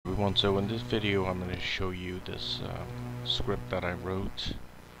everyone, so in this video I'm going to show you this script that I wrote,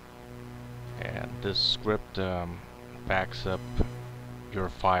 and this script backs up your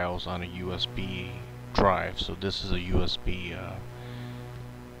files on a USB drive. So this is a USB,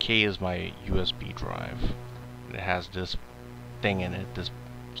 K is my USB drive. It has this thing in it, this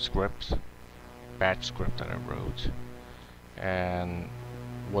script, batch script that I wrote, and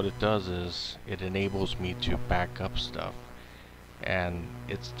what it does is it enables me to back up stuff. And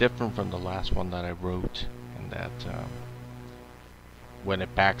it's different from the last one that I wrote in that when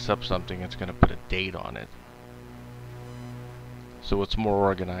it backs up something, it's going to put a date on it. So it's more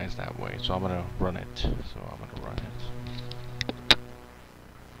organized that way. So I'm going to run it. So I'm going to run it.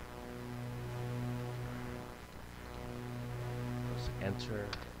 Let's enter.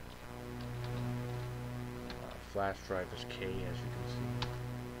 Flash drive is K, as you can see.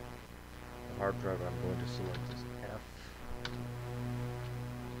 The hard drive I'm going to select is F.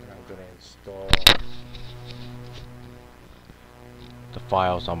 I'm going to install the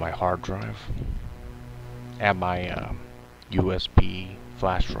files on my hard drive and my USB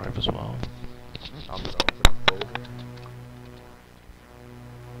flash drive as well. I'm going to open a folder.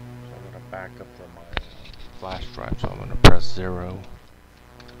 So I'm going to back up from my flash drive. So I'm going to press 0,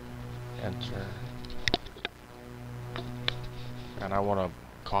 enter, and I want to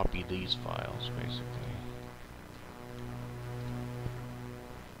copy these files basically.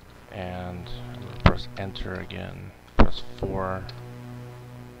 And I'm going to press enter again, press 4,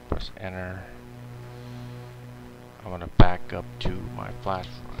 press enter. I'm going to back up to my flash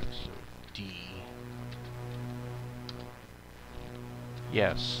drive, so D,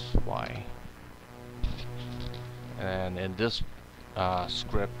 yes, Y. And in this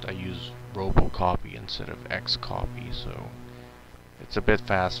script I use Robocopy instead of Xcopy, so it's a bit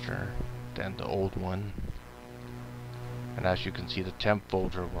faster than the old one. And as you can see, the temp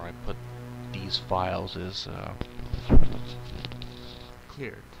folder where I put these files is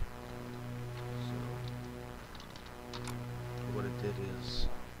cleared. So what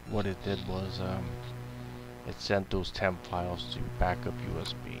it did was it sent those temp files to backup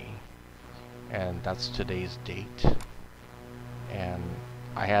USB, and that's today's date. And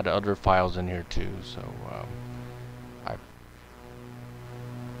I had other files in here too, so I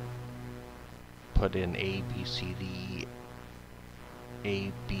put in A, B, C, D,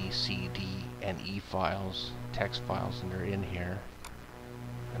 and E files, text files, and they're in here.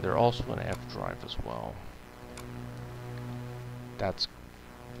 And they're also in F drive as well. That's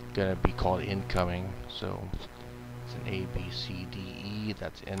gonna be called incoming. So it's an A, B, C, D, E,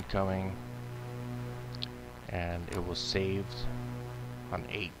 that's incoming. And it was saved on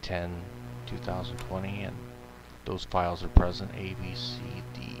 8/10/2020, and those files are present, A, B, C,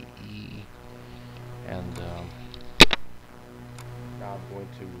 D, E. And now I'm going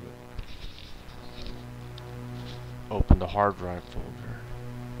to open the hard drive folder.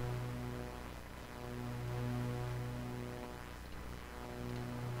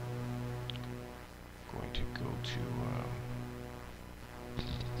 Going to go to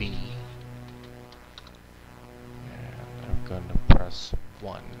B, and I'm going to press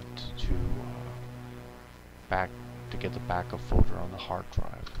 1 to get the backup folder on the hard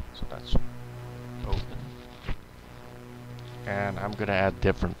drive. So that's open. And I'm going to add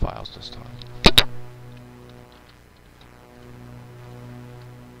different files this time.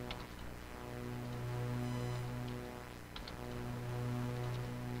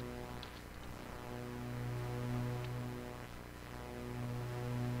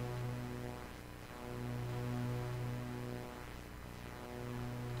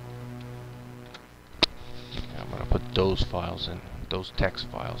 I'm going to put those files in, those text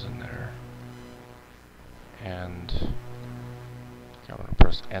files in there. And I'm going to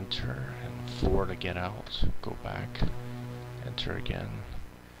press enter and 4 to get out, go back, enter again.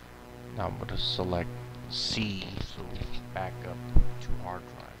 Now I'm going to select C, so back up to hard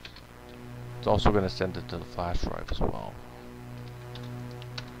drive. It's also going to send it to the flash drive as well.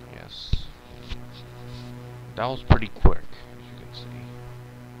 Yes. That was pretty quick, as you can see.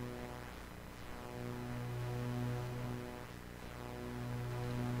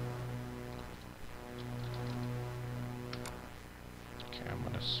 I'm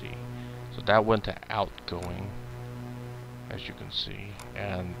gonna see. So that went to outgoing, as you can see,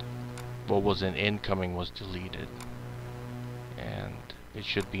 and what was in incoming was deleted, and it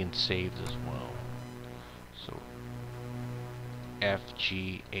should be in saved as well. So F,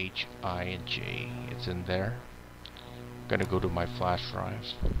 G, H, I, and J, it's in there. I'm gonna go to my flash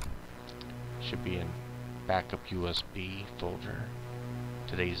drive. Should be in backup USB folder.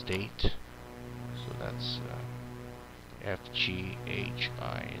 Today's date. So that's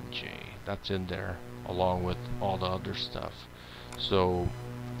FGHINJ. That's in there along with all the other stuff. So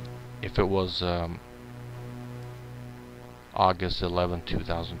if it was August 11,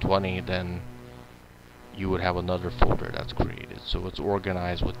 2020, then you would have another folder that's created. So it's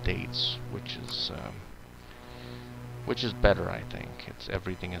organized with dates, which is better, I think.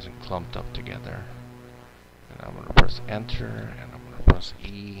 Everything isn't clumped up together. And I'm gonna press enter, and I'm gonna press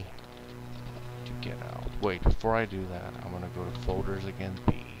E to get out. Wait, before I do that, I'm gonna go to folders again,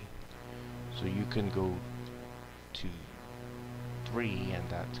 B. So you can go to 3, and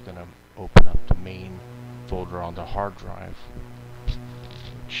that's gonna open up the main folder on the hard drive,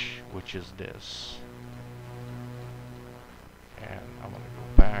 which is this. And I'm gonna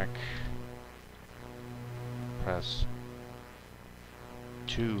go back, press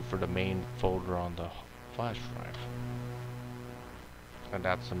 2 for the main folder on the flash drive, and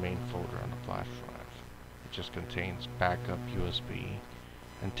that's the main folder on the flash drive. It just contains backup, USB,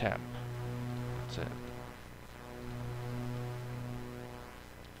 and temp. That's it.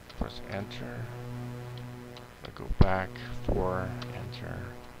 Press enter. I go back, 4, enter,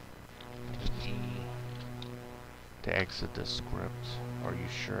 E to exit the script. Are you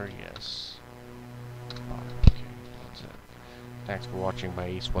sure? Yes. Okay, that's it. Thanks for watching by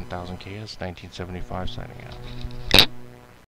Ace 1000KS 1975 signing out.